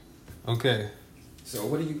Okay. So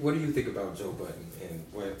what do you think about Joe Budden, and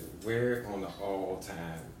where on the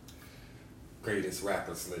all-time greatest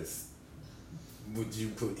rappers list would you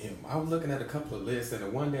put him? I was looking at a couple of lists, and the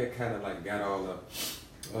one that kind of like got all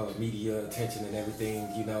the media attention and everything,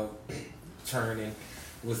 churning,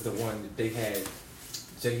 was the one that they had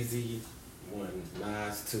Jay-Z 1,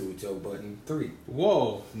 Nas 2, Joe Budden 3.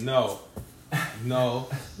 Whoa, no.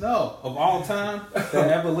 Of all time that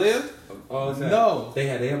ever lived? All time. No. They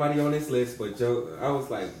had everybody on this list, but Joe, I was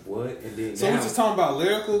like, what? And then So now, we're just talking about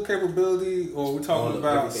lyrical capability, or we're talking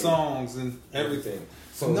about everything. songs and everything?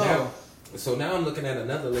 So now I'm looking at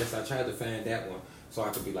another list. I tried to find that one, so I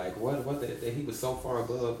could be like, what? That he was so far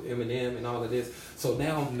above Eminem and all of this. So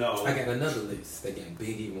now I got another list. They got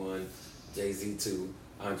Biggie 1, Jay-Z 2,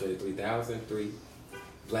 Andre 3000 3,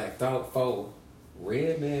 Black Thought 4,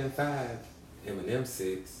 Redman 5, Eminem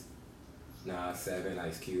 6, Nas 7,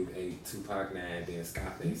 Ice Cube 8, Tupac 9, then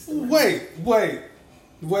Scarface 3. Wait.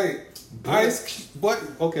 What?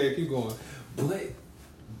 Okay, keep going. But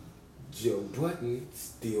Joe Budden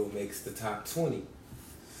still makes the top 20.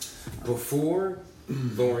 Before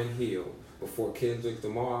Lauryn Hill, before Kendrick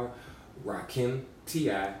Lamar, Rakim,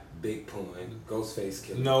 T.I., Big Pun, Ghostface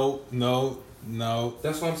Killah. No.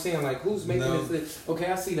 That's what I'm saying. Like, who's making this list?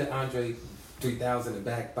 Okay, I see that Andre 3000 and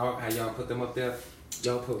Black Thought, how y'all put them up there.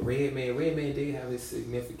 Y'all put Redman. Redman did have a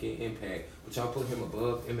significant impact, but y'all put him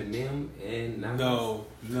above Eminem and Nas. No.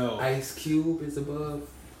 Ice Cube is above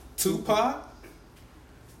Tupac?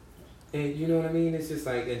 And you know what I mean? It's just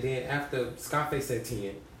like, and then after Scarface at 10,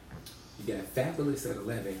 you got Fabulous at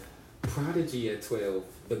 11, Prodigy at 12,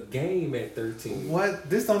 The Game at 13. What?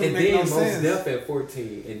 This don't even make no sense. And then Mos Def at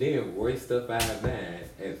 14, and then Royce the 5'9"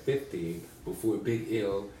 at 15, before Big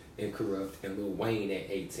L and Corrupt and Lil Wayne at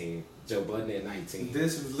 18, Joe Budden at 19.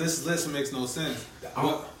 This list makes no sense.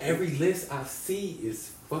 Every list I see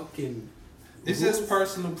is fucking... It's just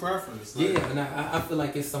personal preference. Like, yeah, and I feel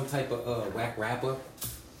like it's some type of whack rapper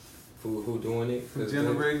who doing it. For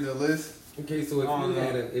generating the list. Okay, so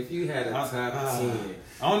if you had a top 10,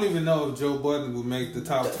 I don't even know if Joe Budden would make the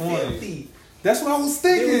top 20. 50. That's what I was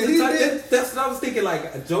thinking. That's what I was thinking.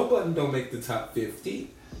 Like, Joe Budden don't make the top 50.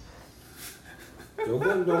 Joe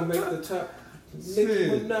Budden don't make the top. Nicki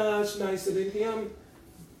Minaj nicer than him.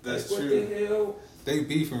 That's like, true. What the hell? They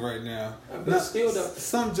beefing right now. But still,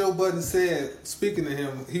 some Joe Budden said, speaking to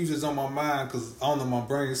him, he was just on my mind because I don't know, my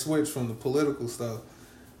brain switched from the political stuff.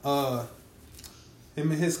 Him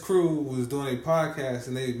and his crew was doing a podcast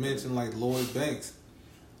and they mentioned like Lloyd Banks.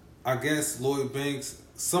 I guess Lloyd Banks,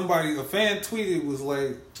 a fan tweeted, was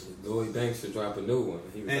like, Lloyd Banks should drop a new one.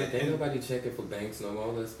 He was like, ain't nobody checking for Banks no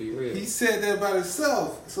more, let's be real. He said that about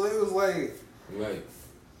himself. So it was like, right.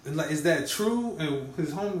 And like, is that true? And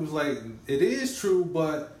his homie was like, it is true,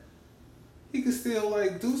 but he could still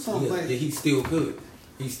like do something. Yeah, he still could.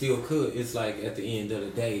 He still could. It's like at the end of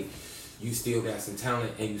the day, you still got some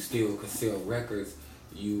talent and you still could sell records.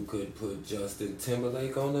 You could put Justin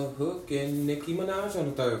Timberlake on the hook and Nicki Minaj on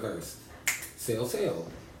the third verse.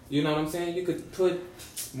 Sell. You know what I'm saying? You could put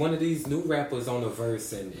one of these new rappers on the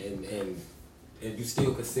verse and you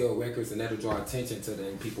still could sell records and that'll draw attention to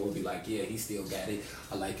them. People will be like, yeah, he still got it.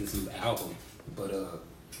 I like his new album. But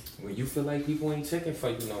when you feel like people ain't checking for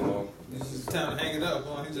you no more, it's just time to hang it up,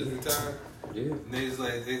 boy. He just retired. Yeah. And they just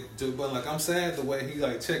like, Joe Budden, like, I'm sad the way he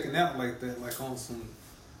like checking out like that, like on some,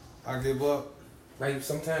 I give up. Like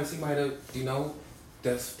sometimes he might have,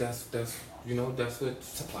 that's what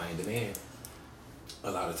supply and demand.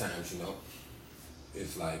 A lot of times,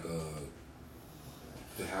 it's like,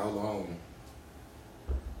 how long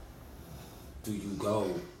do you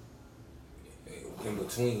go in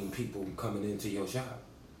between people coming into your shop?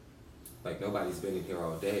 Like nobody's been in here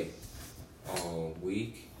all day, all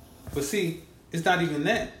week. But see, it's not even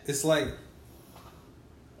that. It's like,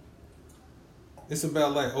 it's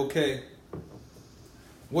about like, okay,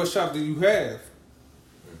 what shop do you have?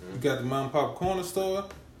 Mm-hmm. You got the mom and pop corner store,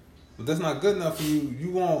 but that's not good enough for you.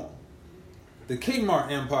 You want the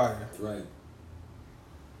Kmart empire. Right.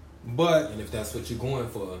 But and if that's what you're going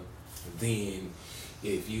for, then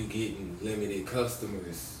if you getting limited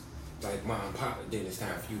customers like mom and pop, then it's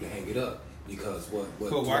time for you to hang it up. Because what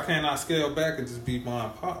but why can't I scale back and just be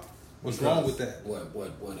mom and pop? What's wrong with that?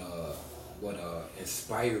 What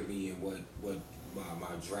inspired me and what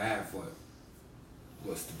my drive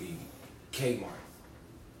was to be Kmart.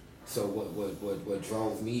 So what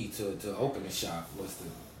drove me to open a shop was to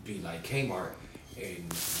be like Kmart,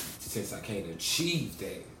 and since I can't achieve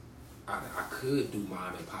that, I could do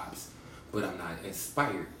mom and pops, but I'm not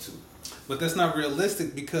inspired to. But that's not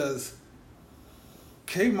realistic because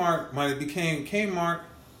Kmart might have became Kmart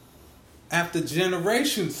after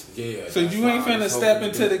generations. Yeah. So you ain't finna step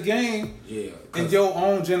into the game in your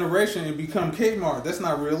own generation and become Kmart. That's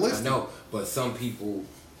not realistic. I know, but some people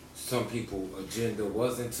agenda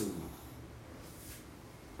wasn't to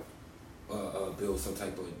build some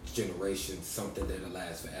type of generation, something that'll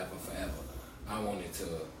last forever. I wanted to,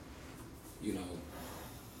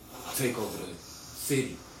 take over the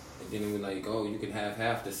city. And then it was like, oh, you can have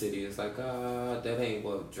half the city. It's like, that ain't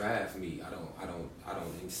what drives me. I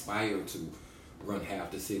don't inspire to run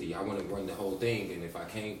half the city. I want to run the whole thing, and if I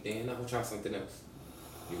can't, then I'll try something else.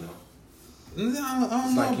 No, I don't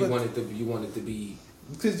it's know. Like you wanted to be.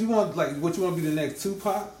 Because you want what you want to be the next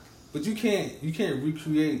Tupac, but you can't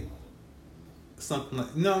recreate something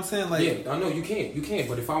like, you know what I'm saying? Like, yeah, I know you can't.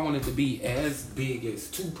 But if I wanted to be as big as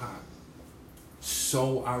Tupac,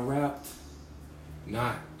 so I rapped.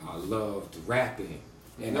 Not I loved rapping,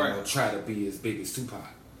 and I'm gonna try to be as big as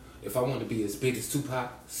Tupac. If I want to be as big as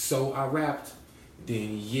Tupac, so I rapped,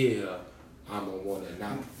 then yeah, I'm gonna wanna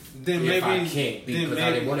not. Then if maybe I can't be because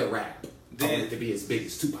I didn't want to rap. I wanted to be as big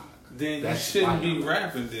as Tupac. Then you shouldn't be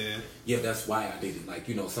rapping. Then yeah, that's why I did it. Like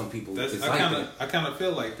some people. I kind of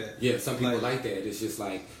feel like that. Yeah, some people like that. It's just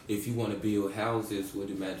like if you want to build houses,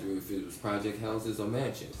 would it matter if it was project houses or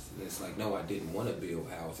mansions? And it's like no, I didn't want to build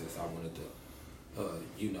houses. I wanted to.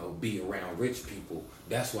 Be around rich people.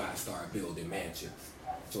 That's why I started building mansions.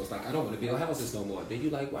 So it's like, I don't want to build houses no more. Then you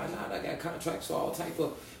like, why not? I got contracts for all type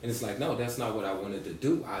of... And it's like, no, that's not what I wanted to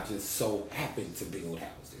do. I just so happened to build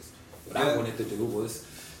houses. What I wanted to do was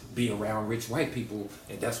be around rich white people,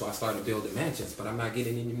 and that's why I started building mansions. But I'm not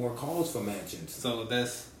getting any more calls for mansions. So that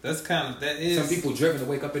is... Some people driven to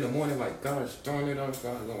wake up in the morning like, gosh, darn it,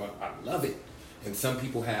 I love it. And some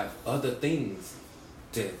people have other things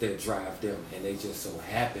that drive them, and they just so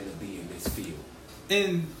happen to be in this field.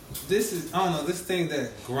 And this is, I don't know, this thing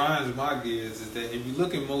that grinds my gears is that if you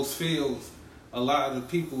look at most fields, a lot of the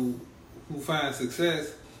people who find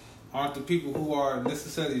success aren't the people who are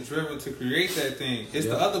necessarily driven to create that thing. It's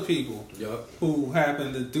the other people who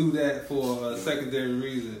happen to do that for a secondary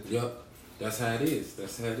reason. Yep, that's how it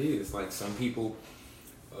is. Like some people,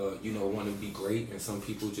 want to be great, and some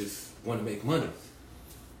people just want to make money.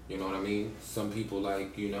 You know what I mean? Some people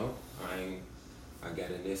like, I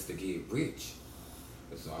got in this to get rich.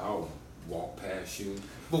 So I'll walk past you.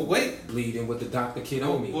 But wait. Bleeding with the doctor kid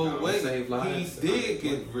on me. Well, wait. Save lives. He did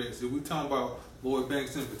get rich. If we talking about Lloyd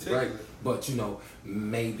Banks in particular. Right. But,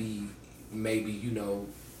 maybe,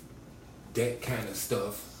 that kind of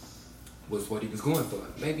stuff was what he was going for.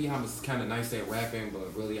 Maybe I was kind of nice at rapping,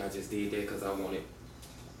 but really I just did that because I wanted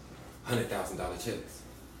 $100,000 checks.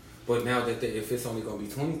 But now that if it's only gonna be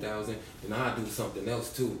 $20,000, then I'll do something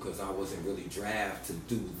else too, because I wasn't really driving to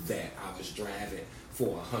do that. I was driving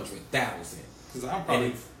for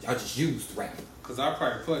 $100,000. I just used rap. Because I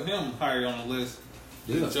probably put him higher on the list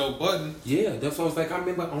than Joe Budden. Yeah, that's what I was like. I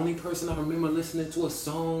remember only person I remember listening to a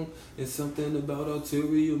song and something about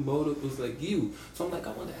ulterior motive was like you. So I'm like,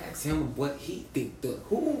 I want to ask him what he thinks.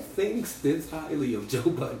 Who thinks this highly of Joe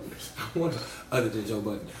Budden? Other than Joe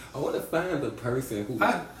Budden, I want to find the person who.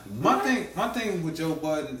 My thing with Joe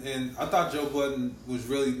Budden, and I thought Joe Budden was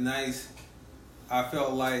really nice. I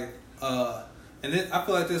felt like, and then I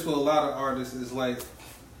feel like this with a lot of artists is like,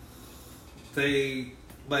 they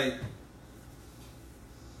like.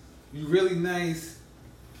 You really nice,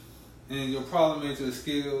 and your problem is your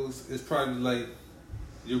skills. It's probably like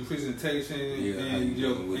your presentation and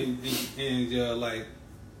your like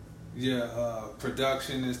your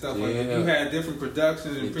production and stuff like that. You had different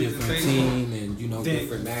production and presentation, different team, and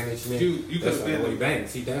different management. You could have been Lloyd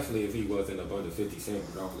Banks. He definitely, if he wasn't up under 50 Cent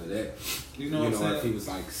with all of that, you know what I'm saying? If he was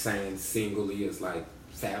like saying singly, it's like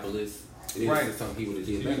fabulous. Right. Some people that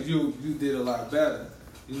did better. You did a lot better.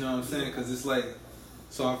 You know what I'm saying? Because it's like.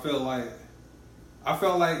 So I felt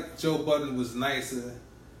like Joe Budden was nicer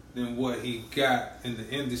than what he got in the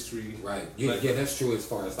industry. Right. Yeah, that's true as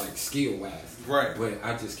far as like skill wise. Right. But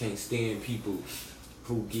I just can't stand people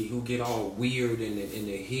who get all weird in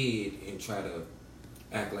their head and try to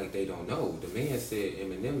act like they don't know. The man said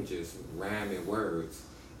Eminem just rhyming words,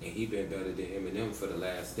 and he been better than Eminem for the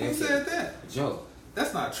last decade. Who said that? Joe.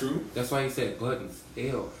 That's not true. That's why he said Buttons.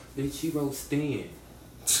 Hell, bitch, he wrote Stan.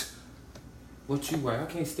 What you write? I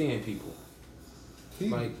can't stand people.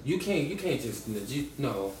 Like you can't just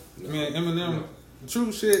no. Man, Eminem,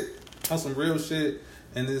 true shit on some real shit,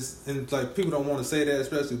 and like people don't want to say that,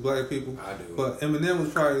 especially black people. I do. But Eminem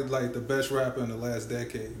was probably like the best rapper in the last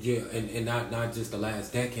decade. Yeah, and not just the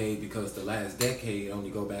last decade, because the last decade only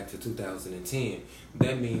go back to 2010.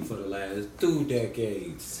 That means for the last 2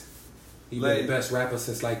 decades, he been the best rapper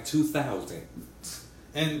since like 2000.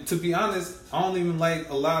 And to be honest, I don't even like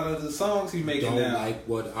a lot of the songs he making now. I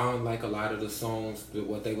don't like a lot of the songs,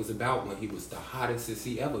 what they was about when he was the hottest as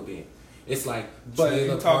he ever been. It's like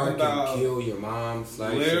Trailer Park and Kill Your Mom's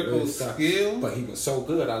like lyrical skill. But he was so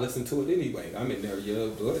good, I listened to it anyway. I'm in there, your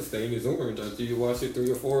blood stain is orange until you wash it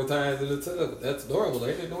 3 or 4 times in the tub. That's normal,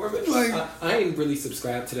 ain't it, Norman? Like, I ain't really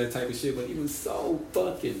subscribed to that type of shit, but he was so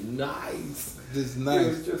fucking nice. Just nice. It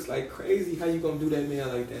was just like crazy. How you gonna do that man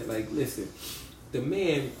like that? Like, listen, the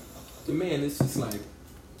man, it's just like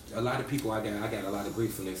a lot of people. I got a lot of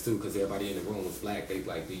grief from this too, because everybody in the room was black. They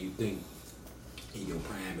like, do you think in your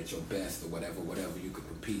prime, at your best, or whatever, you could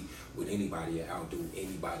compete with anybody or outdo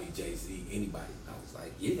anybody, Jay-Z, anybody? I was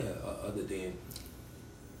like, yeah, other than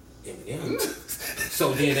Eminem.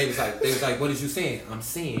 So then they was like, what is you saying? I'm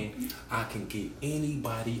saying I can get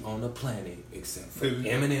anybody on the planet except for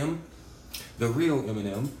Eminem, the real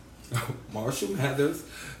Eminem, Marshall Mathers,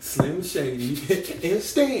 Slim Shady, and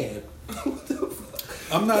Stan. What the fuck?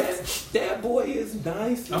 I'm not. That boy is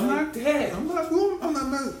nice. I'm not.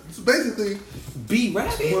 So basically,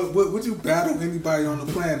 B-Rabbit. Would you battle anybody on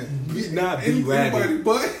the planet? Not B-Rabbit. Anybody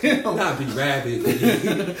but him. Not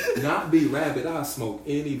B-Rabbit. Not B-Rabbit. I'll smoke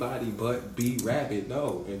anybody but B-Rabbit.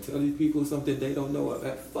 No. And tell these people something they don't know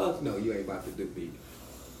about. Fuck no, you ain't about to do me.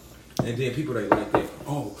 And then people they like that.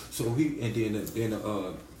 Oh, so he. And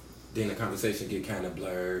then the conversation get kind of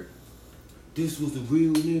blurred. This was the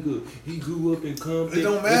real nigga. He grew up in Compton. It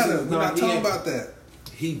don't matter. We're not talking about that.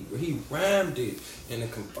 He rhymed it in a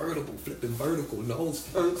convertible, flipping vertical nose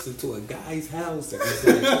first into a guy's house. And he's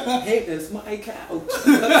like, hey, that's my couch.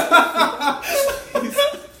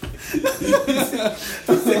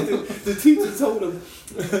 The teacher told him,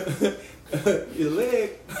 your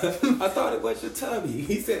leg, I thought it was your tummy.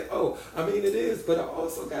 He said, oh, I mean it is, but I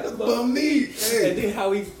also got a bum knee. Hey. And then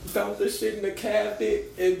how he found the shit in the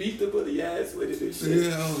cabinet and beat the bully ass with it and shit.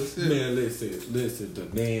 Yeah, oh shit. Man, listen, the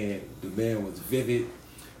man was vivid,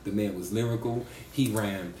 the man was lyrical. He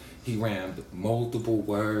rhymed multiple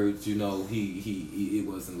words, you know, it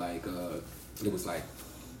wasn't like it was like,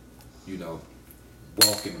 you know,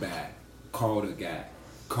 walking back, called a guy,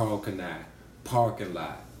 Carl Kanai, parking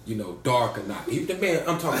lot. You know, dark or not. The man,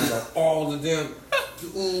 I'm talking about all of them.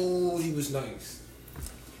 Ooh, he was nice.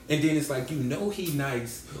 And then it's like, you know he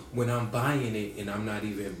nice when I'm buying it and I'm not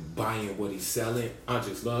even buying what he's selling. I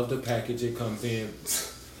just love the package it comes in.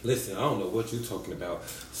 Listen, I don't know what you're talking about.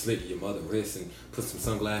 Slit your mother wrist and put some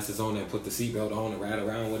sunglasses on and put the seatbelt on and ride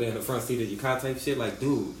around with it in the front seat of your car type shit. Like,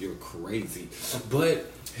 dude, you're crazy. But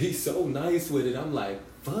he's so nice with it. I'm like,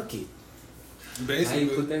 fuck it. Basically,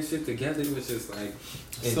 how you put that shit together, it was just like,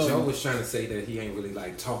 and so, Joe was trying to say that he ain't really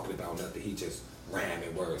like talking about nothing. He just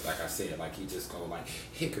rhyming words, like I said, like he just go like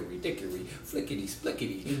hickory dickory, flickety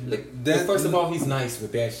splickety. First of all, he's nice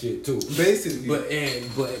with that shit too. Basically,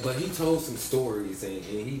 but he told some stories and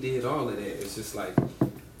he did all of that. It's just like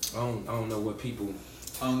I don't know what people.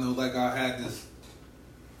 I don't know. Like I had this,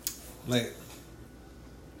 like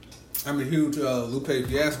I'm a huge Lupe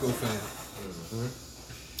Fiasco fan.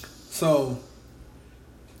 So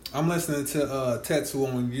I'm listening to Tattoo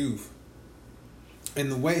on Youth,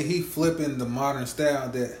 and the way he flipping the modern style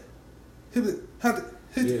that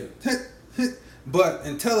but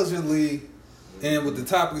intelligently and with the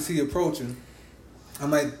topics he approaching,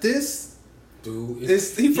 I'm like, this dude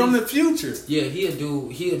is he from the future. Yeah, he a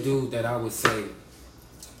dude that I would say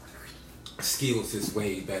skills is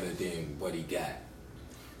way better than what he got.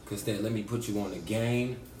 Cause that Let Me Put You on the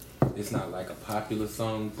Game. It's not like a popular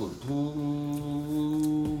song, but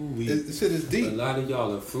this shit is deep. A lot of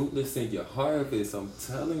y'all are fruitless in your harvest. I'm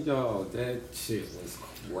telling y'all, that shit was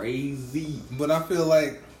crazy. But I feel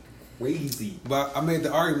like crazy. But I made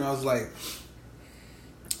the argument. I was like,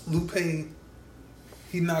 Lupe,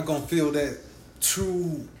 he not gonna feel that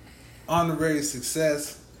true honorary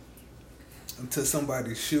success until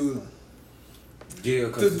somebody shoot him. Yeah,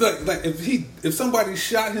 cause like if somebody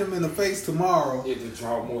shot him in the face tomorrow, it would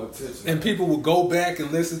draw more attention, and people would go back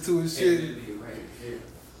and listen to his shit.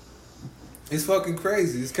 It's fucking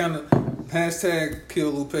crazy. It's kind of hashtag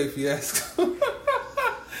kill Lupe Fiasco,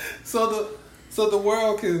 so the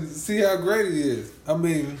world can see how great he is. I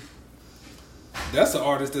mean, that's an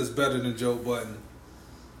artist that's better than Joe Budden.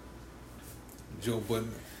 Joe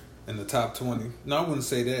Budden in the top 20. No, I wouldn't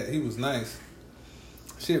say that. He was nice.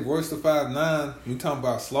 Shit, Royce the 5'9", we talking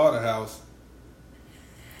about Slaughterhouse.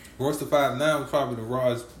 Royce the 5'9" was probably the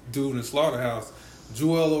rawest dude in Slaughterhouse.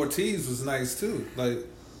 Joel Ortiz was nice too. Like,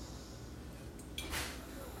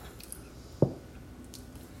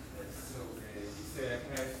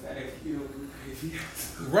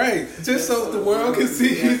 right, just so the world can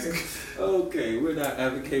see. Okay, we're not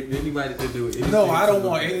advocating anybody to do it. No, I don't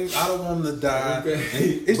want them to die. Okay.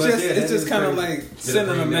 It's just kind of like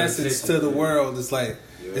sending a message to the world. It's like,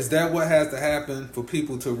 is that what has to happen for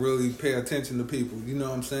people to really pay attention to people? You know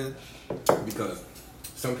what I'm saying? Because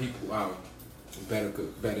some people are better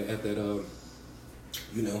at that,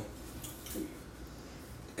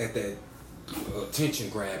 at that attention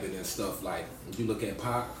grabbing and stuff. Like, if you look at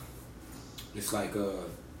Pac, it's like, or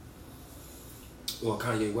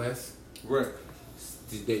Kanye West. Right.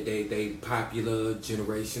 They popular,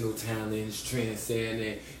 generational talents,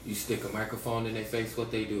 trendsetting. You stick a microphone in their face,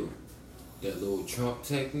 what they do? That little Trump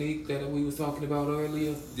technique that we was talking about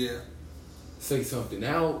earlier. Yeah. Say something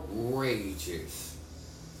outrageous.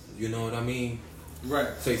 You know what I mean?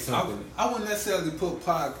 Right. Say something. I wouldn't necessarily put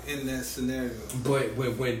Pac in that scenario. But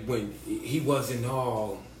when he wasn't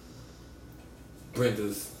all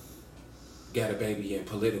Brenda's got a baby and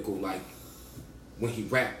political, like when he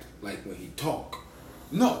rapped, like when he talked.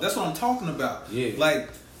 No, that's what I'm talking about. Yeah. Like,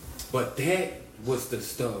 but that was the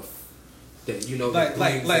stuff that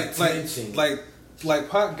like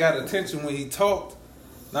Pac got attention when he talked,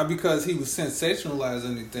 not because he was sensationalized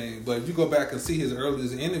or anything, but if you go back and see his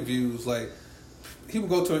earliest interviews, like he would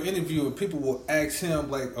go to an interview and people will ask him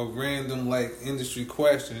like a random like industry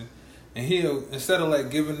question, and he'll, instead of like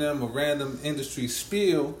giving them a random industry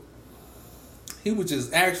spiel, he would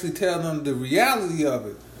just actually tell them the reality of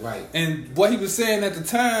it. Right. And what he was saying at the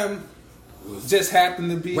time was just happened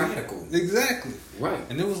to be radical. Exactly. Right.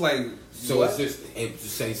 And it was like, so what? it's just if you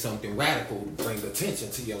say something radical, bring attention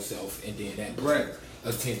to yourself, and then that brings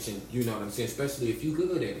attention. You know what I'm saying? Especially if you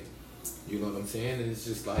good at it. You know what I'm saying? And it's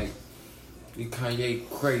just like Kanye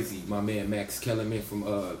crazy. My man Max Kellerman from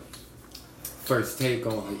First Take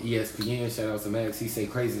on ESPN. Shout out to Max. He say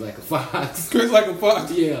crazy like a fox. Crazy like a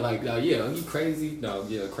fox. Yeah, like he crazy. No,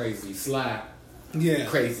 yeah, crazy sly. Yeah.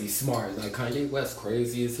 Crazy smart. Like Kanye West,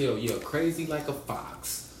 crazy as hell. Yeah, crazy like a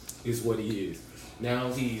fox is what he is.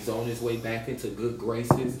 Now he's on his way back into good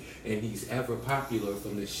graces, and he's ever popular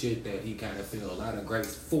from the shit that he kind of feel a lot of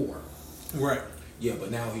grace for. Right. Yeah,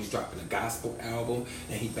 but now he's dropping a gospel album,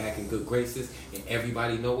 and he back in good graces, and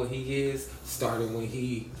everybody know what he is, starting when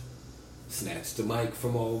he snatched the mic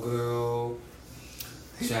from old girl.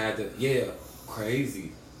 Tried to,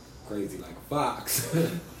 crazy like a fox.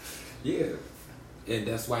 Yeah. And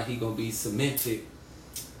that's why he gonna be cemented.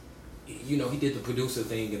 You know, he did the producer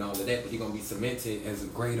thing and all of that, but he gonna be cemented as a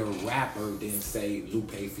greater rapper than, say,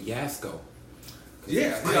 Lupe Fiasco.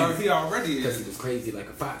 Yeah, he already is. Because he was crazy like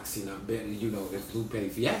a fox, you know. If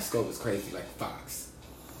Lupe Fiasco was crazy like a fox,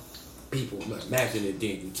 people imagine it.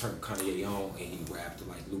 Then you turn Kanye on and he rapped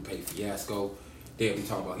like Lupe Fiasco. They'll be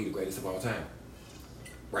talking about he the greatest of all time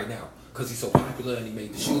right now, because he's so popular and he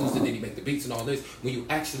made the shoes and then he made the beats and all this. When you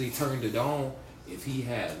actually turned it on, if he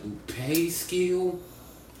had Lupe's skill,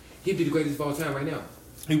 he'd be the greatest of all time right now.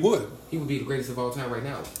 He would. He would be the greatest of all time right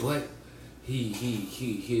now. But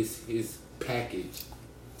his package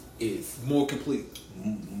is more complete.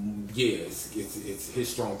 Yeah, it's his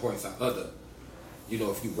strong points are other. You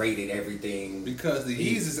know, if you rated everything, because the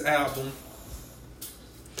Yeezus album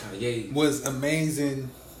Kanye was amazing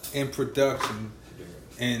in production,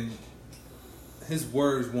 and his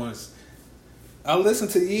words once. I listened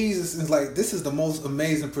to Yeezus and it's like, this is the most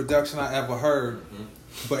amazing production I ever heard,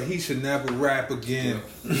 but he should never rap again.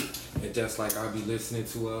 Yeah. And just like I'll be listening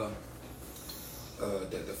to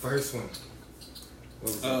the first one.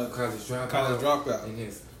 What was it? College Dropout. And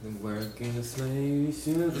his working the slave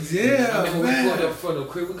ship. Yeah, I mean, man. When we pulled up for the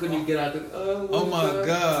crib, we couldn't even get out the. Oh my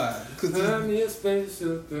God! I'm your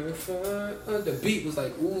spaceship. The beat was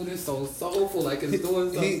like, ooh, this so soulful, like it's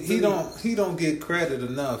doing something. He don't get credit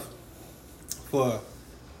enough for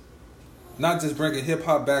not just bringing hip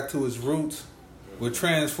hop back to its roots, but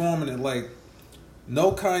transforming it. Like,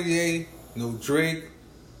 no Kanye, no Drake,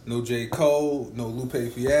 no J. Cole, no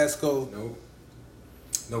Lupe Fiasco.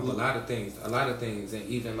 Nope, a lot of things, and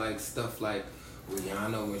even like stuff like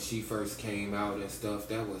Rihanna when she first came out and stuff.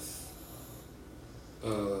 That was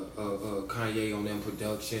Kanye on them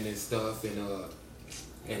production and stuff,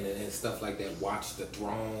 and stuff like that. Watch the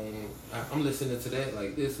Throne. I'm listening to that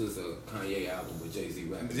like this was a Kanye album with Jay-Z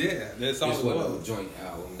rapping. Yeah, that's all it was. A joint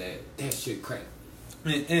album that shit crack.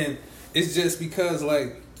 And it's just because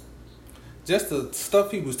like just the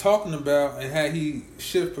stuff he was talking about and how he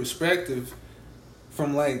shift perspective.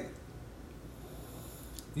 From like,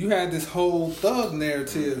 you had this whole thug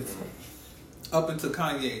narrative up into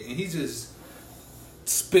Kanye, and he just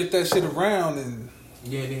spit that shit around and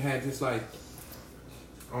yeah, they had this like,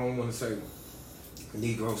 I don't want to say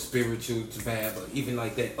Negro spiritual vibe, but even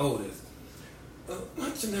like that Otis.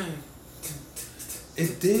 What's your name?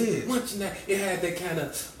 It did. It had that kind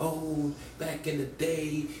of old, back in the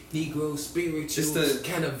day, Negro spiritual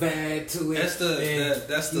kind of vibe to it. He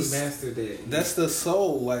mastered it. That's the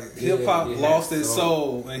soul. Like hip hop lost its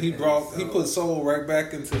soul, and he put soul right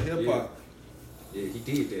back into hip hop. Yeah, he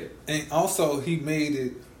did that. And also he made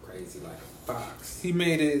it crazy like a fox. He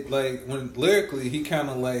made it like when lyrically he kind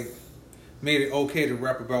of like made it okay to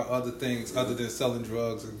rap about other things other than selling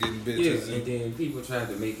drugs and getting bitches. Yeah, and then people tried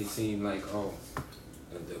to make it seem like a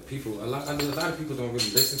lot of people don't really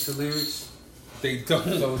listen to lyrics. They don't.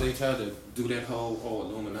 So they try to do that whole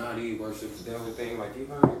Illuminati worship the devil thing. Like you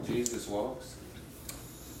heard Jesus walks.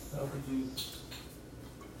 How could you?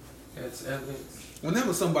 That's evidence.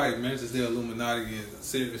 Whenever somebody mentions the Illuminati in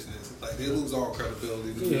seriousness, like they lose all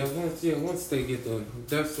credibility. Once they get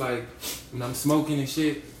that's like when I'm smoking and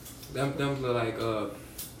shit. Them like two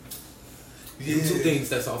things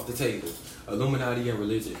that's off the table. Illuminati and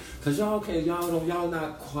religion. Cause y'all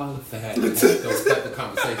not qualified to have those type of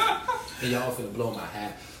conversations. And y'all finna blow my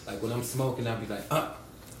hat. Like when I'm smoking, I'll be like,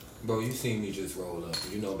 bro, you seen me just roll up.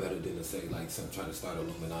 You know better than to say like try to start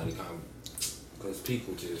Illuminati cause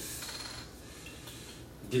people just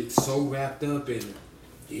get so wrapped up in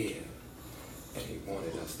and they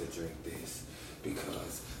wanted us to drink this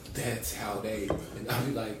because that's how they, and I'll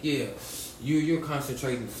be like, you're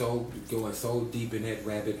concentrating going so deep in that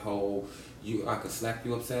rabbit hole. I could slap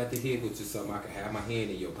you upside the head with just something. I could have my hand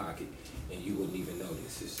in your pocket and you wouldn't even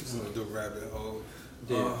notice. It's just the rabbit hole.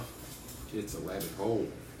 Yeah, it's a rabbit hole.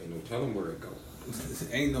 Ain't no telling where it goes.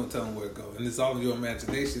 Ain't no telling where it goes, and it's all your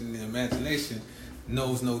imagination. And the imagination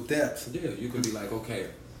knows no depth. Yeah, you could be like, okay,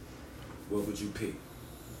 what would you pick?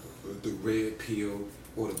 The red pill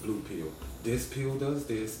or the blue pill? This pill does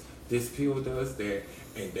this pill does that,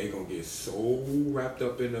 and they gonna get so wrapped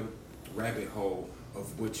up in the rabbit hole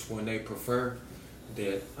of which one they prefer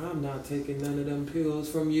that I'm not taking none of them pills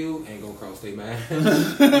from you. Ain't gonna cross their mind.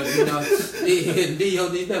 Neo,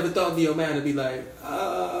 they never thought Neo man to be like,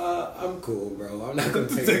 I'm cool, bro. I'm not gonna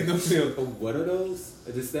take no pills. What are those?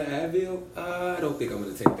 Is this the Advil? I don't think I'm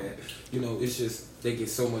gonna take that. It's just they get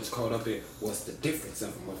so much caught up in what's the difference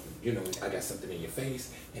of them. I got something in your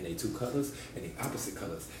face, and they two colors, and they opposite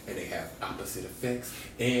colors, and they have opposite effects.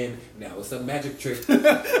 And now it's a magic trick.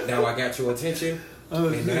 Now I got your attention,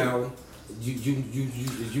 and now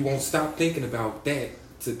you won't stop thinking about that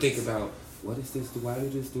to think about what is this? Why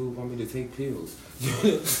did this dude want me to take pills?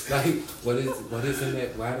 Like what is in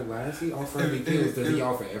that? Why is he offering me pills? Does he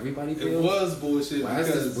offer everybody pills? It was bullshit. Why is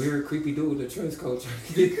this weird creepy dude with a trench coat?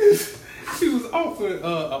 She was offered an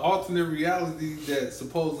alternate reality that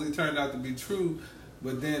supposedly turned out to be true,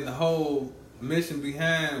 but then the whole mission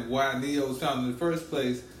behind why Neo was found in the first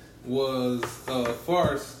place was a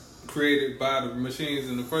farce created by the machines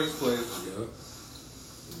in the first place. Yep.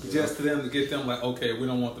 Just to them to get them like, okay, we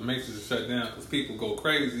don't want the Matrix to shut down because people go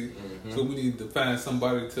crazy, so we need to find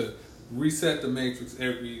somebody to reset the Matrix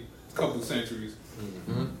every couple centuries.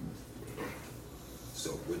 Mm-hmm.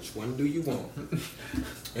 So which one do you want?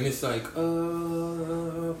 And it's like,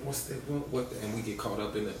 what's that? And we get caught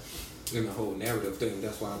up in the whole narrative thing.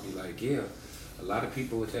 That's why I'll be like, a lot of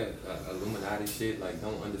people with that Illuminati shit like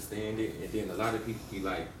don't understand it, and then a lot of people be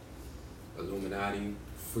like, Illuminati,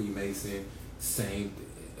 Freemason, same,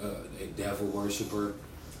 devil worshiper.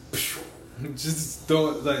 Just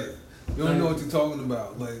don't like you don't know what you're talking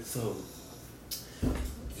about. Like so.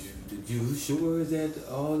 You sure that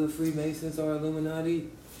all the Freemasons are Illuminati?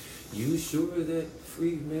 You sure that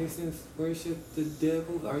Freemasons worship the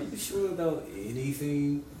devil? Are you sure about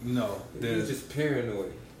anything? No. You're just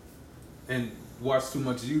paranoid. And watch too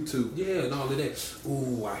much YouTube. Yeah, and all of that.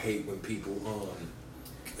 Ooh, I hate when people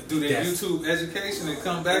do their YouTube education and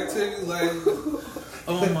come back to you like,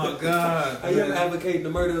 oh my God. I am advocating the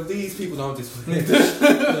murder of these people. No, I'm just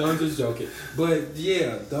no, I'm just joking. But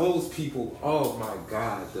yeah, those people, oh my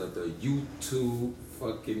God, the YouTube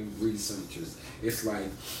fucking researchers. It's like,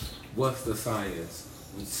 what's the science?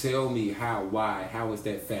 Tell me how, why, how is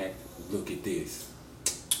that fact? Look at this.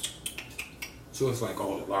 So it's like,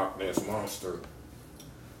 oh, the Loch Ness Monster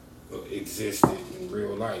existed in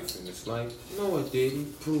real life, and it's like, no, it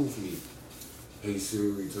didn't. Prove me. Hey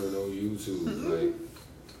Siri, turn on YouTube. Like,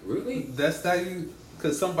 really? That's how you.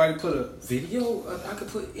 Cause somebody put a video. I could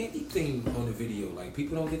put anything on the video. Like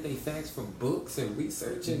people don't get their facts from books and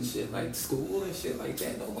research and shit, like school and shit like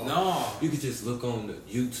that no more. No. You could just look on the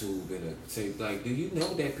YouTube and say, like, do you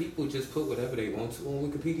know that people just put whatever they want to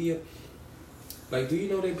on Wikipedia? Like, do you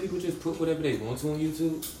know that people just put whatever they want to on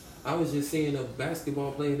YouTube? I was just seeing a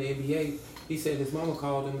basketball player in the NBA. He said his mama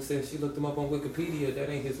called him and said she looked him up on Wikipedia. That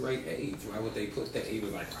ain't his right age. Why would they put that? He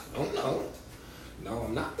was like, I don't know. No,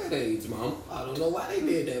 I'm not that age, Mama. I don't know why they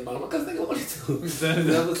did that, Mama, because they wanted to.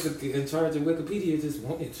 That was in charge of Wikipedia just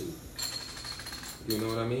wanted to. You know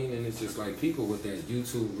what I mean? And it's just like people with that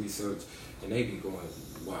YouTube research, and they be going,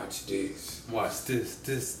 watch this. Watch this.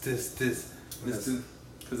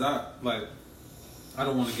 Because I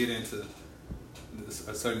don't want to get into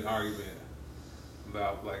a certain argument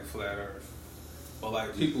about like flat Earth. But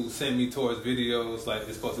like people send me towards videos like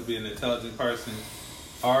it's supposed to be an intelligent person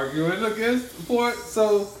arguing against the point.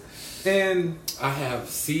 So, and I have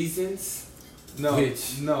seasons. No.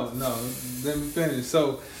 Let me finish.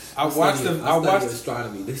 So I watched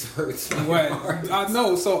astronomy. This hurts. Right. I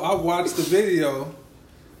know. So I watched the video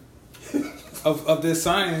of this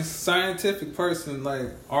scientific person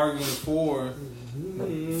like arguing for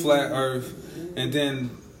flat Earth, and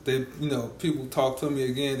then they, people talk to me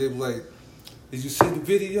again. They be like, "Did you see the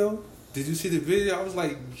video? Did you see the video?" I was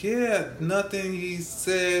like, "Yeah, nothing he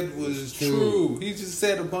said was true. He just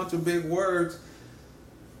said a bunch of big words."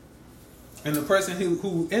 And the person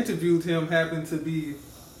who interviewed him happened to be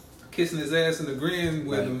kissing his ass and agreeing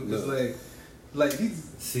with him. It's like he's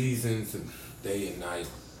seasons and day and night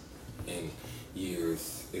and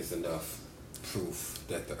years is enough proof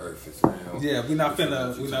that the Earth is round. Yeah, we're not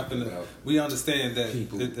finna. We understand that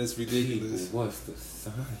that's ridiculous. People, what's the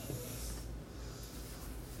science?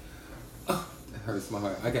 Oh, that hurts my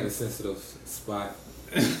heart. I got a sensitive spot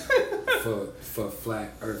for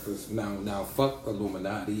flat earthers. Now fuck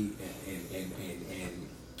Illuminati and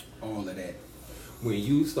all of that. When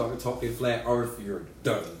you start talking flat earth, you're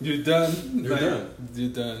done. You're done. You're done. You're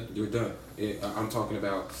done. You're done. I'm talking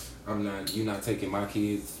about. You're not taking my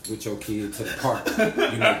kids with your kid to the park.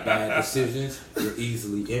 You make bad decisions. You're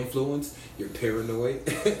easily influenced. You're paranoid,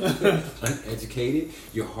 uneducated.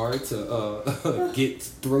 You're hard to get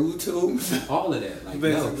through to. All of that. Like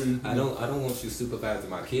basically, no, I don't want you supervising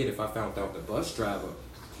my kid. If I found out the bus driver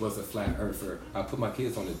was a flat earther, I put my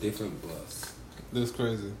kids on a different bus. That's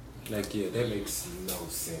crazy. Like, yeah, that makes no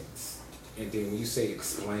sense. And then when you say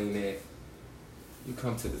explain that, you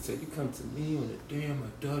come to me on the day of my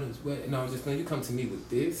daughter's wedding. No, I'm just saying, you come to me with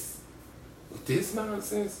this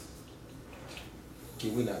nonsense.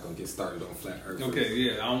 Yeah, we're not gonna get started on flat earth. Okay,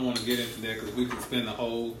 yeah, I don't want to get into that because we can spend the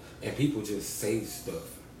whole. And people just say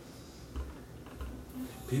stuff.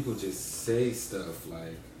 People just say stuff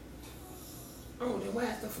like, "Oh, then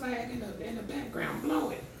why's the flag in the background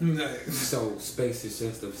blowing?" So space is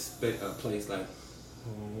just a place like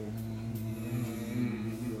where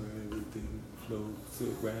everything floats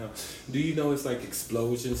around. Do you know it's like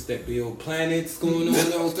explosions that build planets going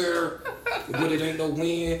on out there? But it ain't no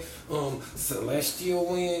wind, celestial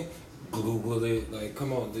wind. Google it. Like,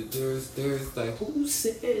 come on, there's like, who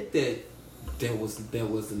said that there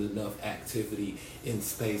wasn't enough activity in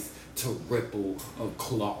space to ripple a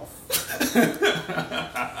cloth?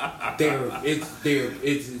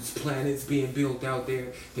 It's planets being built out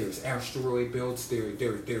there. There's asteroid belts.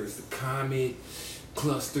 There's the comet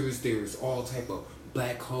clusters. There's all type of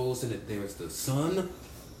black holes, and there's the sun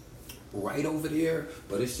right over there.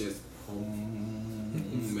 But it's just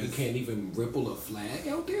you can't even ripple a flag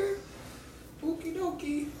out there. Okie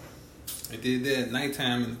dokie. I did that at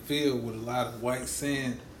nighttime in the field with a lot of white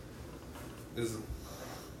sand.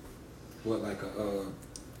 What, like a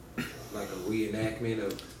reenactment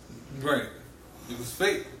of? Right. It was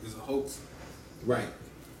fake. It was a hoax. Right.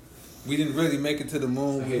 We didn't really make it to the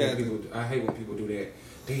moon. I hate when people do that.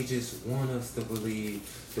 They just want us to believe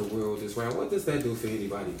the world is round. What does that do for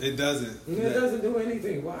anybody? It doesn't. It doesn't do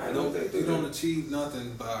anything. Why don't they do You don't achieve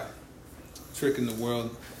nothing by tricking the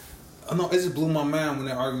world. I know, it just blew my mind when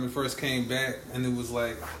that argument first came back, and it was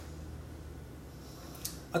like,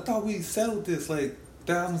 I thought we settled this like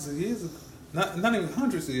thousands of years ago. Not even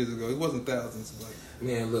hundreds of years ago. It wasn't thousands. But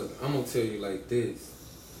man, look, I'm gonna tell you like this.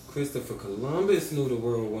 Christopher Columbus knew the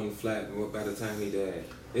world wasn't flat by the time he died.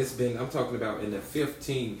 I'm talking about in the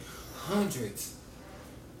 1500s,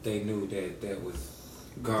 they knew that was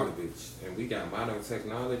garbage. And we got modern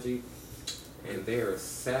technology, and there are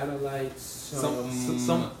satellites.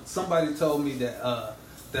 Somebody told me that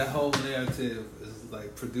that whole narrative is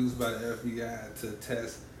like produced by the FBI to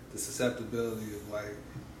test the susceptibility of like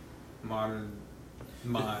modern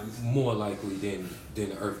minds. More likely than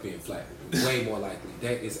the Earth being flat. Way more likely.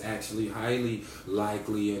 That is actually highly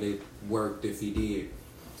likely, and it worked if he did,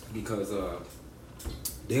 because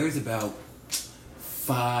there's about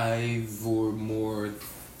 5 or more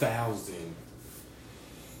thousand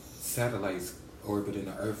satellites orbiting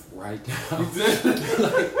the Earth right now.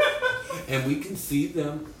 And we can see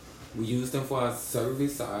them. We use them for our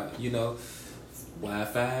service,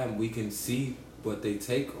 Wi-Fi, and we can see what they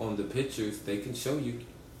take on the pictures. They can show you.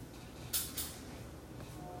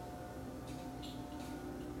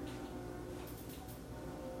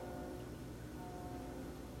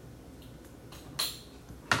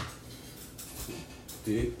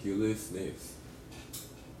 ridiculousness.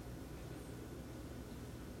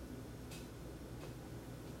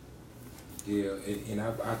 Yeah, and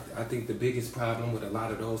I think the biggest problem with a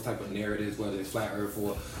lot of those type of narratives, whether it's Flat Earth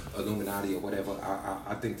or Illuminati or whatever,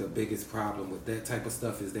 I think the biggest problem with that type of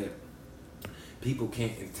stuff is that people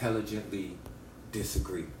can't intelligently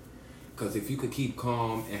disagree. Because if you could keep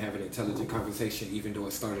calm and have an intelligent conversation, even though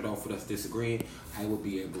it started off with us disagreeing, I would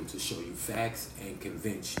be able to show you facts and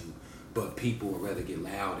convince you. But people would rather get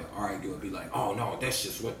loud and argue and be like, oh no, that's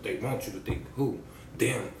just what they want you to think. Who?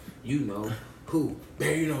 Them. You know. Who?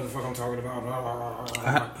 Man, you know what the fuck I'm talking about.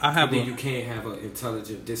 I have then you can't have an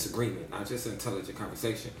intelligent disagreement, not just an intelligent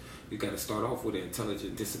conversation. You got to start off with an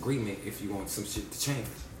intelligent disagreement if you want some shit to change.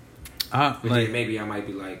 But then maybe I might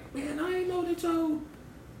be like, man, I ain't know that y'all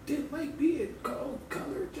didn't like being called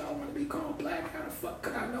colored. Y'all want to be called black. How the fuck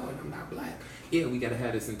could I know and I'm not black? Yeah, we got to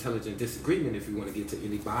have this intelligent disagreement if you want to get to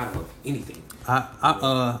any bottom of anything.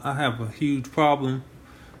 I have a huge problem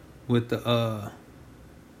with the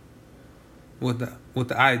with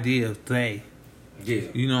the idea of they. Yeah.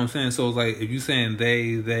 You know what I'm saying? So it's like if you're saying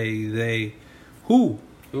they, who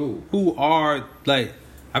are, like,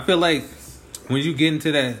 I feel like when you get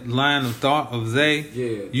into that line of thought of they,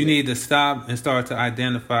 you need to stop and start to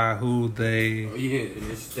identify who they. Oh, yeah,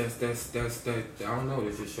 and that's I don't know.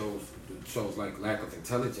 It just shows like lack of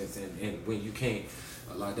intelligence, and when you can't.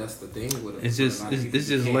 A lot. That's the thing with it. It's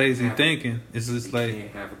just lazy thinking. It's just like you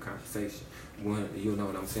can't have a conversation. When you know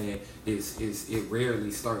what I'm saying, it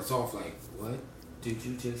rarely starts off like, what did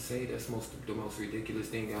you just say? That's the most ridiculous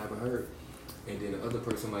thing I ever heard. And then the other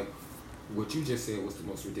person like, what you just said was the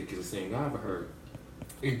most ridiculous thing I ever heard.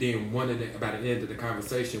 And then one of them, by the end of the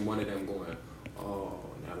conversation, one of them going, oh,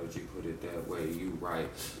 now that you put it that way, you right.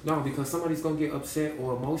 No, because somebody's gonna get upset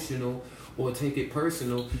or emotional or take it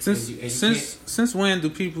personal. Since when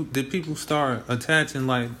did people start attaching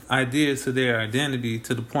like ideas to their identity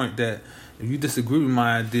to the point that if you disagree with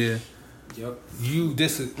my idea, you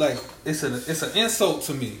like it's an insult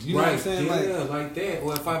to me. You know what I'm saying? Yeah, like that.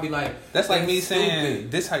 Or if I be like, that's like me saying,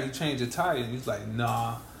 this how you change a tire. And he's like,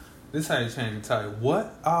 nah, this how you change a tire.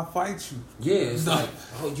 What? I'll fight you. Yeah, it's like,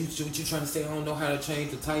 oh, what you trying to say? I don't know how to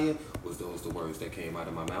change the tire. Was those the words that came out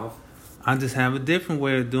of my mouth? I just have a different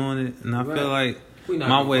way of doing it, and I feel like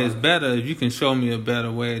my way is better. If you can show me a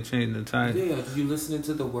better way of changing the tire. Yeah, you listening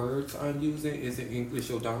to the words I'm using? Is it English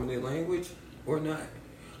your dominant language or not?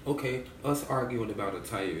 Okay, us arguing about a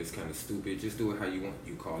tire is kind of stupid. Just do it how you want.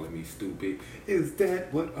 You calling me stupid. Is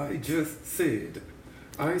that what I just said?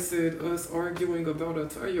 I said us arguing about a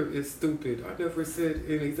tire is stupid. I never said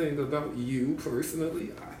anything about you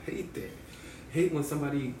personally. I hate that. Hate when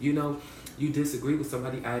somebody, you disagree with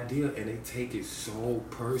somebody's idea and they take it so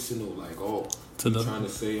personal. Like, oh, you trying to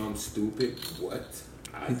say I'm stupid? What?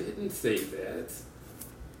 I didn't say that.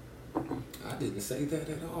 I didn't say that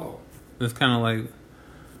at all. It's kind of like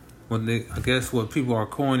what people are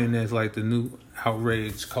coining as like the new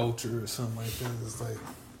outrage culture or something like that. It's like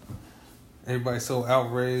everybody's so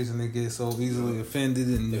outraged and they get so easily offended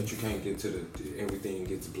and that you can't get to everything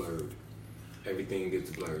gets blurred. Everything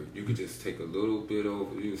gets blurred. You could just take a little bit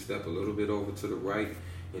over. You step a little bit over to the right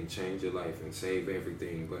and change your life and save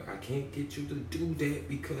everything. But I can't get you to do that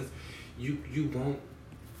because you won't.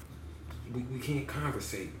 We can't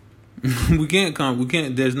conversate. we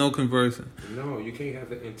can't. There's no conversing. No, you can't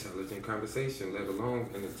have an intelligent conversation, let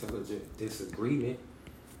alone an intelligent disagreement.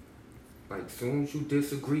 Like, soon as you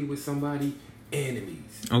disagree with somebody,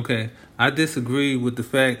 enemies. Okay, I disagree with the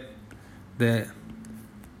fact that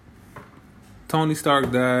Tony Stark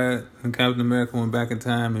died and Captain America went back in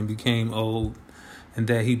time and became old, and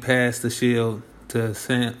that he passed the shield to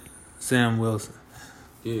Sam Wilson.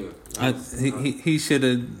 Yeah, he should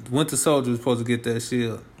have. Winter Soldier was supposed to get that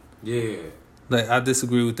shield. Yeah. Like, I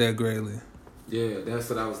disagree with that greatly. Yeah,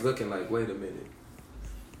 that's what I was looking like. Wait a minute.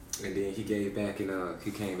 And then he gave back and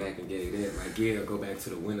he came back and gave that. Like, yeah, go back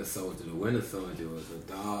to the Winter Soldier. The Winter Soldier was a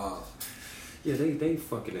dog. Yeah, they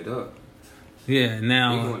fucking it up. Yeah,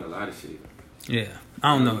 now they doing a lot of shit. Yeah,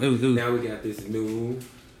 I don't know. It was now we got this new,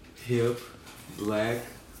 hip, black,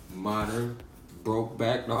 modern. Broke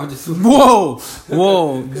back. No, I just whoa.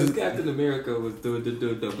 Because Captain America was doing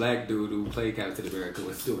the black dude who played Captain America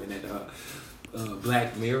was doing that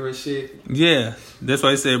Black Mirror shit. Yeah, that's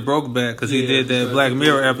why he said broke back because he did that Black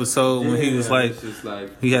Mirror episode when he was like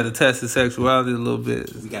he had to test his sexuality a little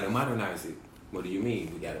bit. We gotta modernize it. What do you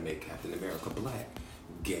mean? We gotta make Captain America black,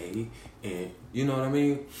 gay, and you know what I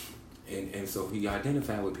mean. And so he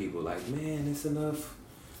identified with people like, man, it's enough.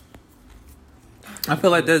 I feel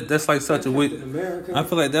like that's like such a weak. I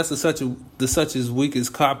feel like that's such as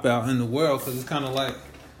weakest cop out in the world because it's kind of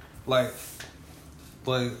like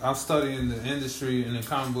like I'm studying the industry and the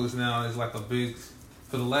comic books now is like a big.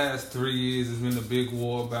 For the last 3 years, it's been a big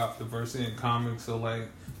war about diversity in comics. So like,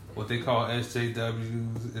 what they call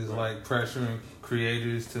SJWs is like pressuring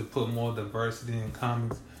creators to put more diversity in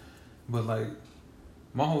comics. But like,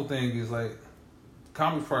 my whole thing is like,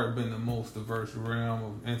 comics probably been the most diverse realm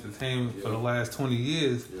of entertainment for the last 20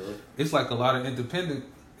 years. It's like a lot of independent.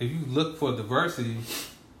 If you look for diversity,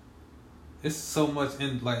 it's so much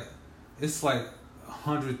it's like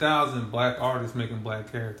 100,000 black artists making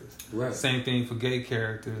black characters. Right. Same thing for gay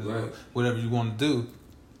characters right. or whatever you want to do.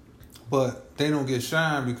 But they don't get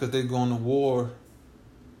shine because they go to war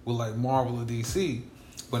with like Marvel or DC.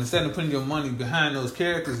 But instead of putting your money behind those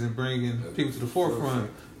characters and bringing people to the forefront,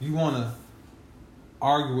 you want to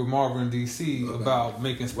argue with Marvel and DC about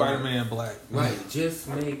making Spider-Man black. Right. Just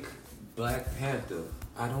make Black Panther.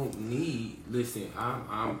 I don't need. Listen,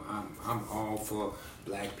 I'm all for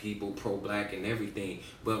black people, pro-black and everything.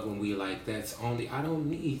 But when we like, that's only. I don't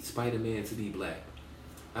need Spider-Man to be black.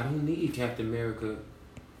 I don't need Captain America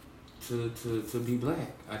to be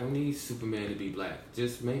black. I don't need Superman to be black.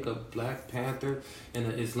 Just make a Black Panther,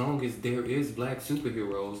 and as long as there is black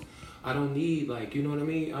superheroes, I don't need you know what I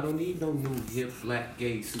mean. I don't need no new hip black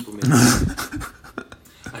gay Superman.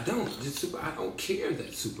 I don't. I don't care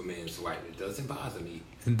that Superman's white. It doesn't bother me.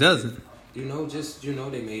 It doesn't. They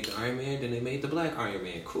made the Iron Man, then they made the black Iron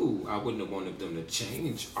Man. Cool. I wouldn't have wanted them to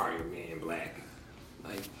change Iron Man black.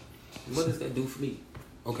 Like, what does that do for me?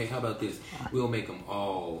 Okay, how about this? We'll make them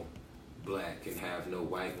all black and have no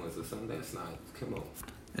white ones or something. That's not. Come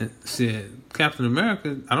on. Shit, Captain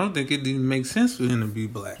America. I don't think it even makes sense for him to be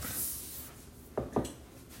black.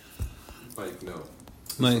 No.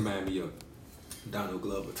 Remind me of Donald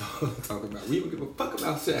Glover talking about, we don't give a fuck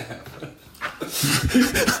about Shaft.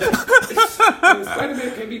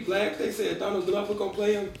 Spider-Man can't be black. They said Donald Glover gonna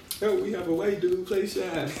play him. Hell, we have a white dude play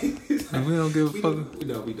Shaft. And we don't give a fuck.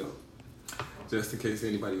 No, we don't. Just in case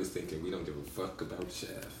anybody was thinking, we don't give a fuck about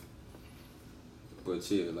Shaft. But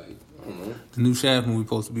yeah, I don't know. The new Shaft movie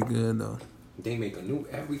supposed to be good though. They make a new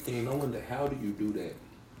everything. No wonder, how do you do that?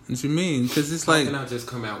 What you mean? Because it's how like. Can I just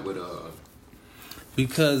come out with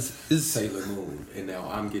because it's Sailor Moon, and now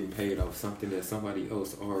I'm getting paid off something that somebody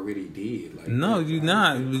else already did. No, you're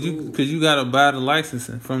not, because you gotta buy the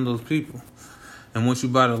licensing from those people, and once you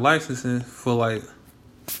buy the licensing for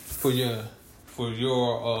your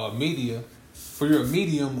media, for your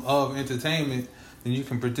medium of entertainment, then you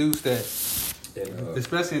can produce that.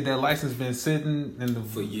 Especially if that license been sitting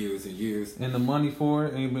for years and years, and the money for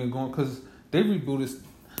it ain't been going, because they rebooted.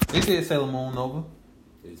 They did Sailor Moon over.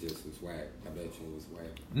 It just was whack. I bet you it was whack.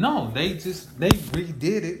 No, they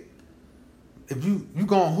redid it. If you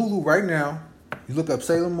go on Hulu right now, you look up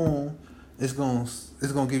Sailor Moon, it's gonna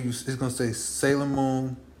say Sailor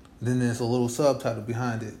Moon, then there's a little subtitle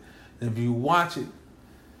behind it. And if you watch it,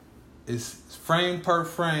 it's frame per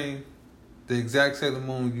frame the exact Sailor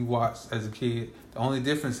Moon you watched as a kid. The only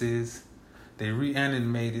difference is they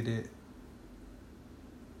reanimated it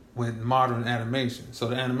with modern animation. So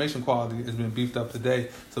the animation quality has been beefed up today.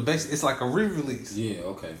 So basically, it's like a re-release. Yeah,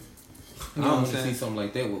 okay. You know I want to see something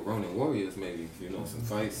like that with Ronin Warriors, maybe. Some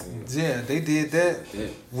fights. Yeah, they did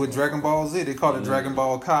that with Dragon Ball Z. They called it Dragon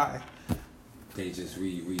Ball Kai. They just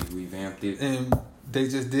revamped it. And they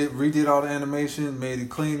just redid all the animation, made it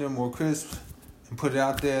cleaner, more crisp, and put it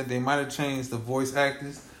out there. They might have changed the voice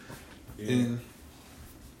actors. Yeah.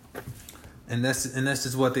 And that's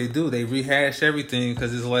just what they do. They rehash everything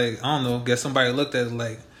because it's like, I don't know, guess somebody looked at it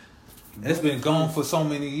like, it's been gone for so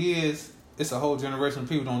many years. It's a whole generation of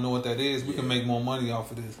people don't know what that is. We can make more money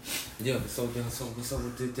off of this. Yeah, so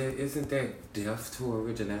isn't that death to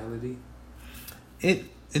originality? It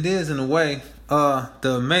is in a way. I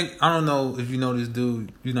don't know if you know this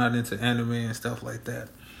dude. You're not into anime and stuff like that,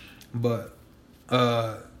 but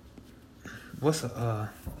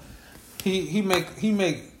he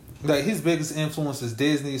make like his biggest influence is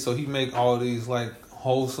Disney, so he make all these like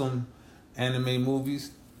wholesome anime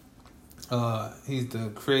movies. He's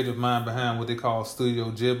the creative mind behind what they call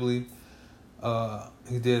Studio Ghibli.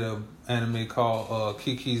 He did an anime called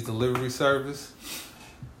Kiki's Delivery Service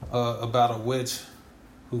about a witch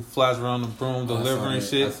who flies around the broom delivering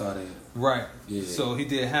shit. I saw that. Right. Yeah. So he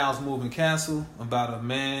did Howl's Moving Castle about a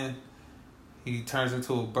man. He turns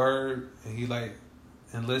into a bird and he like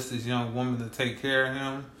enlists this young woman to take care of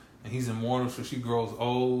him. And he's immortal, so she grows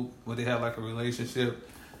old, but they have like a relationship.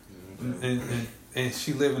 Mm-hmm. And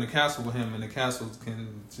she live in the castle with him, and the castle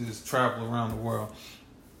can just travel around the world.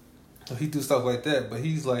 So he do stuff like that, but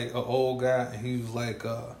he's like an old guy, and he was like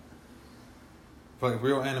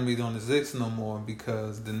real anime don't exist no more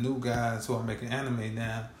because the new guys who are making anime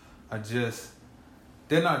now are just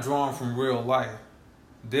they're not drawing from real life.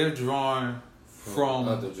 They're drawing from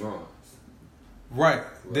other drawings. Right.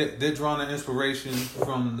 They're drawing their inspiration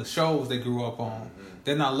from the shows they grew up on. Mm-hmm.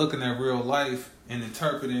 They're not looking at real life and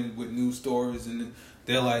interpreting with new stories, and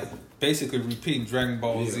they're like basically repeating Dragon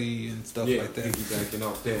Ball Z and stuff like that. Piggybacking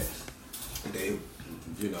off that. They,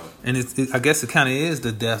 And I guess it kind of is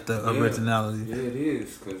the death of originality. Yeah, it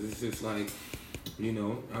is, because it's just like, I'm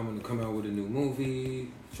gonna come out with a new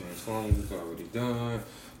movie. Transformers is already done.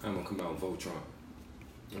 I'm gonna come out with Voltron.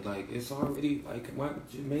 Like, it's already, like, why don't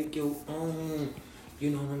you make your own,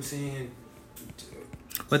 you know what I'm saying?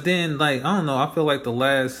 But then, like, I don't know, I feel like the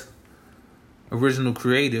last original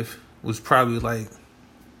creative was probably, like,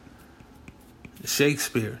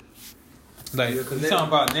 Shakespeare. Like, you're talking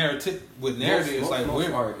about narrative, with narratives, most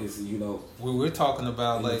like, art is, we're talking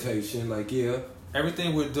about, imitation,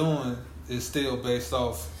 everything we're doing is still based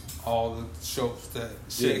off all the shows that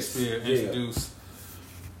Shakespeare introduced.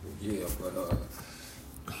 Yeah, but,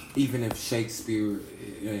 even if Shakespeare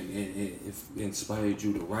if inspired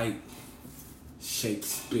you to write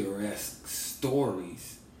Shakespeare-esque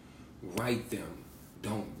stories, write them.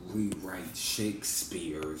 Don't rewrite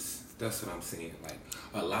Shakespeare's. That's what I'm saying. Like,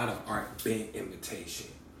 a lot of art been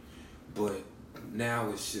imitation, but now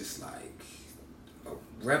it's just like a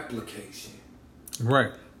replication.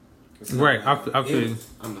 Right. Right. I feel.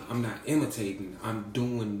 I'm not imitating. I'm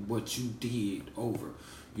doing what you did over.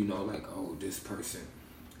 Like, oh, this person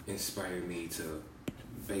inspired me to,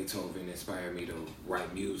 Beethoven inspired me to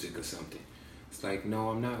write music or something. It's like, no,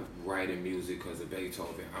 I'm not writing music because of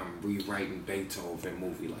Beethoven. I'm rewriting Beethoven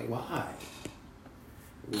movie. Like, why?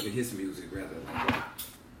 With his music, rather. Like, why?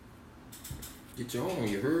 Get your own,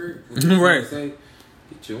 you heard? Right. Say?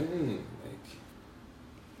 Get your own. Like,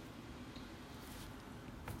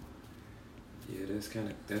 yeah, that's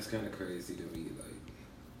kind of crazy to me.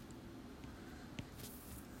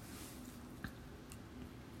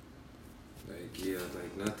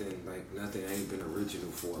 Nothing ain't been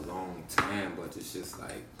original for a long time, but it's just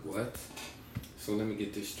like, what? So let me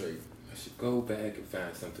get this straight. I should go back and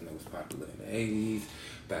find something that was popular in the 80s,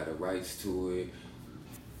 buy the rights to it,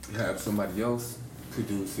 have somebody else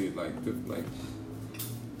produce it,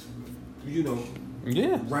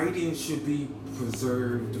 Yeah. Writing should be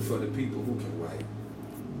preserved for the people who can write.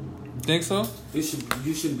 Think so?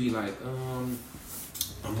 You should be like, I'm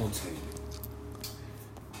gonna tell you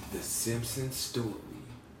the Simpsons story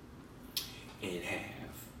and have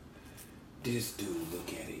this dude look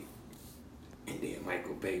at it and then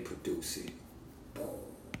Michael Bay produce it. Boom.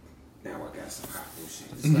 Now I got some hot new shit.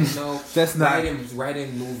 It's like, no, that's not.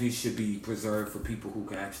 Writing movies should be preserved for people who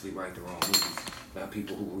can actually write their own movies, not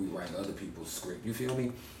people who rewrite other people's script. You feel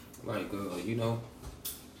me? Like,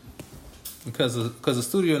 Because the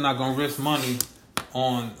studio not gonna risk money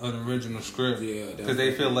on an original script. Yeah. Because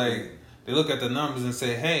they feel like they look at the numbers and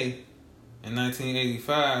say, hey, in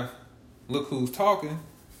 1985, look who's talking.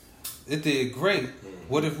 It did great. Mm-hmm.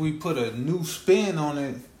 What if we put a new spin on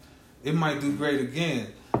it? It might do great again.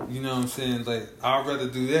 You know what I'm saying? Like, I'd rather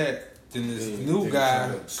do that than this new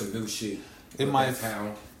guy. Some new shit. It might. That's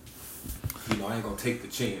how, I ain't gonna take the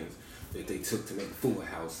chance that they took to make Fuller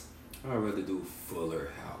House. I'd rather do Fuller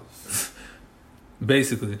House.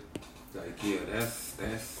 Basically. Like, yeah,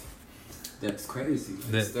 that's crazy.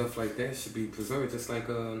 Like, stuff like that should be preserved, just like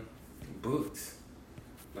books.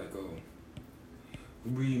 Like,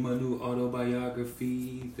 read my new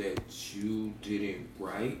autobiography that you didn't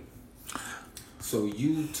write. So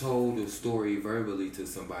you told a story verbally to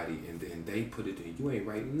somebody, and then they put it in. You ain't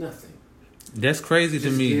writing nothing. That's crazy to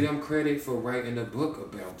me. Just give them credit for writing a book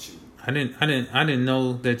about you. I didn't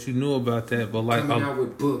know that you knew about that, but like coming out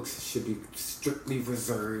with books should be strictly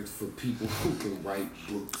reserved for people who can write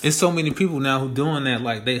books. It's so many people now who doing that.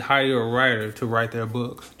 Like, they hire a writer to write their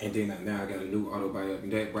books. And then now I got a new autobiography.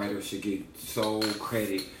 That writer should get sole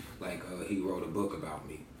credit, like he wrote a book about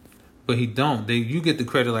me. But he don't. You get the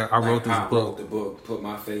credit like I wrote this book. I wrote the book, put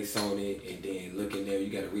my face on it, and then look in there. You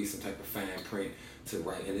got to read some type of fine print to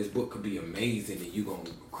write. And this book could be amazing, and you gonna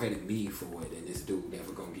credit me for it. And this dude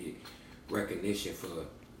never gonna get recognition for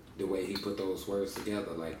the way he put those words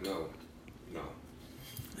together. Like, no.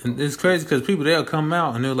 And it's crazy because people, they'll come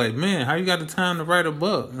out and they're like, man, how you got the time to write a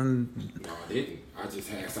book? And no, I didn't.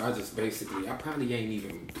 I probably ain't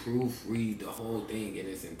even proofread the whole thing in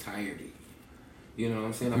its entirety. You know what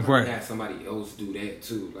I'm saying? I probably had somebody else do that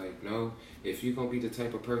too. Like, no, if you're gonna be the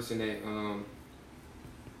type of person that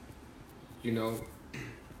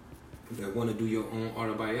that want to do your own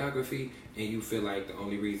autobiography, and you feel like the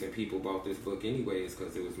only reason people bought this book anyway is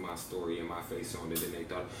because it was my story and my face on it, and they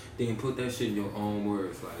thought, then put that shit in your own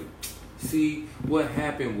words. Like, see, what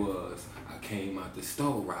happened was I came out the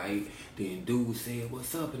store, right? Then dude said,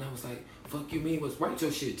 "What's up?" And I was like, "Fuck you mean? What's write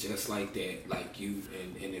your shit just like that, like you."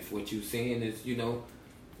 And if what you saying is,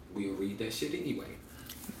 we'll read that shit anyway.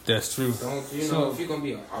 That's true. Don't if you're gonna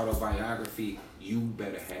be an autobiography, you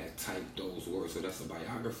better have typed those words. So that's a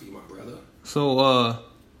biography, my brother. So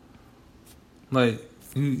like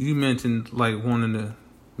you mentioned like wanting to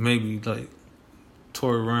maybe like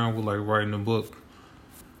toy around with like writing a book.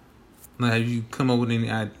 Like, have you come up with any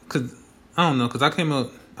idea? Cause I don't know. Cause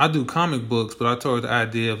I do comic books, but I toyed the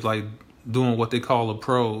idea of like doing what they call a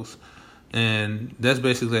prose, and that's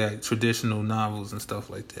basically like traditional novels and stuff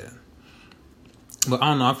like that. But I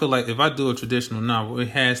don't know. I feel like if I do a traditional novel, it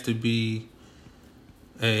has to be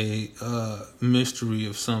a mystery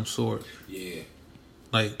of some sort. Yeah.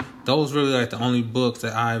 Like those really like the only books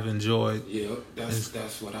that I've enjoyed. Yeah,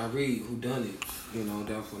 that's what I read. Who done it?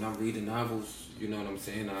 That's when I'm reading novels. You know what I'm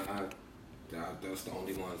saying? I that's the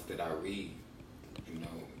only ones that I read.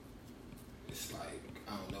 It's like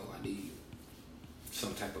I don't know. I need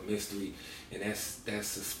some type of mystery, and that's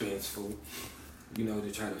suspenseful.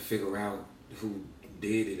 To try to figure out who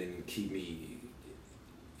did it and keep me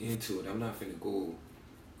into it. I'm not finna go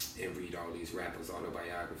and read all these rappers'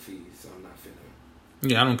 autobiographies. I'm not finna.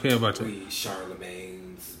 Yeah, I don't care about read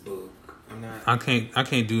Charlemagne's book. I'm not. I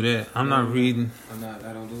can't do that. I'm not reading. I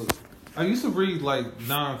don't do it. I used to read like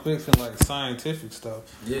nonfiction, like scientific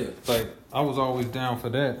stuff. Yeah. Like I was always down for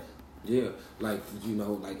that. Yeah, like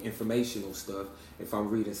like informational stuff. If I'm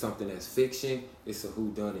reading something that's fiction, it's a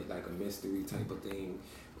whodunit, like a mystery type of thing,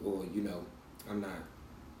 or I'm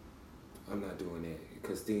not doing that,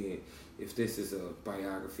 because then if this is a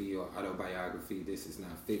biography or autobiography, this is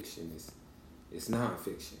not fiction. It's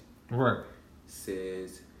nonfiction. Right.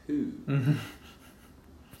 Says who? Mm-hmm.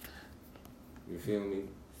 You feel me?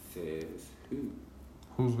 Says who?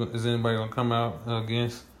 Is anybody gonna come out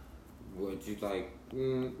against? What you like?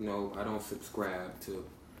 No, I don't subscribe to.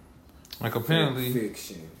 Like apparently,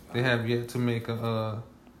 fiction. They have yet to make a.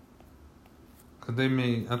 Cause they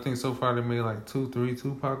made, I think so far they made like 2-3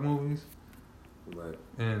 Tupac movies. Right.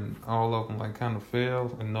 And all of them like kind of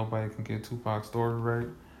failed, and nobody can get Tupac's story right.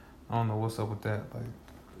 I don't know what's up with that. Like,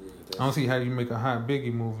 I don't see how you make a hot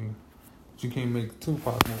Biggie movie, but you can't make a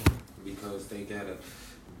Tupac movie. Because they got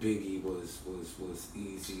Biggie was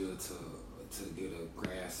easier to get a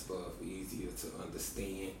grasp of, easier to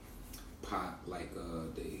understand. Pac, like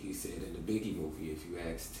he said in the Biggie movie, if you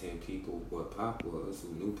ask 10 people what Pac was,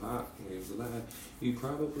 who knew Pac when he was alive, you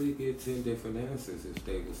probably get 10 different answers if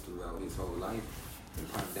they was throughout his whole life. And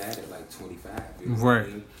Pac died at like 25. You know what I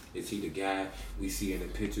mean? Is he the guy we see in the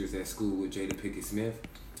pictures at school with Jada Pinkett Smith?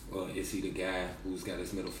 Or is he the guy who's got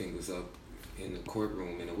his middle fingers up in the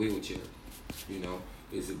courtroom in a wheelchair?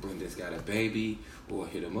 Is it Brenda's got a baby or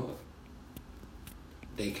hit him up?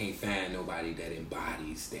 They can't find nobody that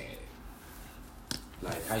embodies that.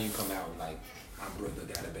 Like, how you come out like, I'm Brother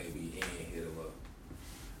got a baby and hit him up?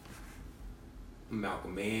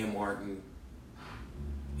 Malcolm and Martin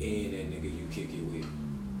and that nigga you kick it with.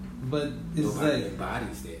 But it's nobody like,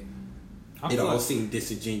 embodies that. It all seems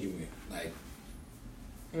disingenuous. Like,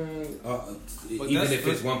 even if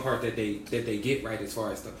it's one part that they get right as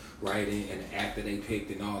far as the writing and the actor they picked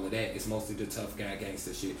and all of that, it's mostly the tough guy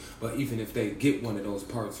gangster shit. But even if they get one of those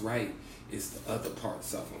parts right, it's the other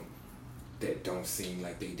parts of them that don't seem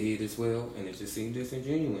like they did as well, and it just seemed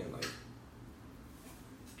disingenuous. Like,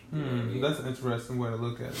 that's an interesting way to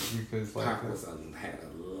look at it, because like Pac had a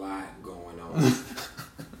lot going on.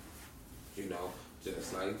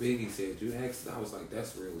 Just like Biggie said, I was like,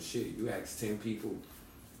 that's real shit. You asked 10 people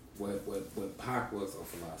what Pac was: a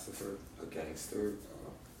philosopher, a gangster,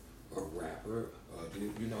 a rapper.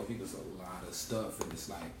 He was a lot of stuff, and it's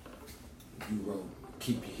like you wrote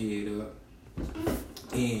 "Keep Your Head Up,"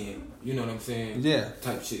 and you know what I'm saying? Yeah.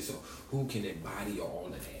 Type shit. So who can embody all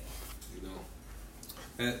of that?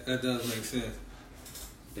 That does make sense.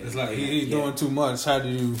 It's like he ain't doing too much. How do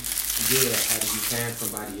you find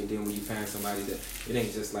somebody, and then when you find somebody that it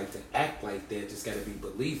ain't just like to act like that, just gotta be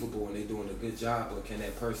believable and they doing a good job, or can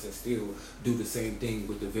that person still do the same thing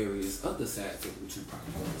with the various other sides of who Tupac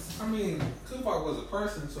was? I mean, Tupac was a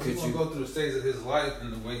person, so he's gonna go through the stages of his life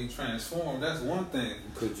and the way he transformed. That's one thing.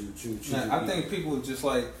 Could you I think people just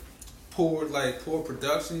like pour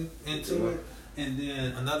production into it, and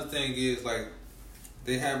then another thing is like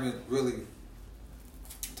they haven't really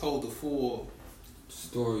told the full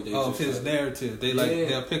story of his narrative.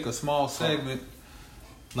 They'll pick a small segment.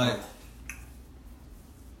 Like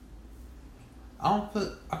I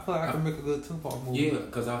feel like I can make a good Tupac movie. Yeah,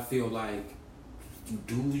 because I feel like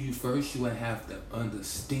you would have to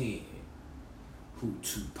understand who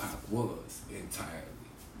Tupac was entirely.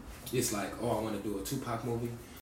 it's like, oh, I want to do a Tupac movie.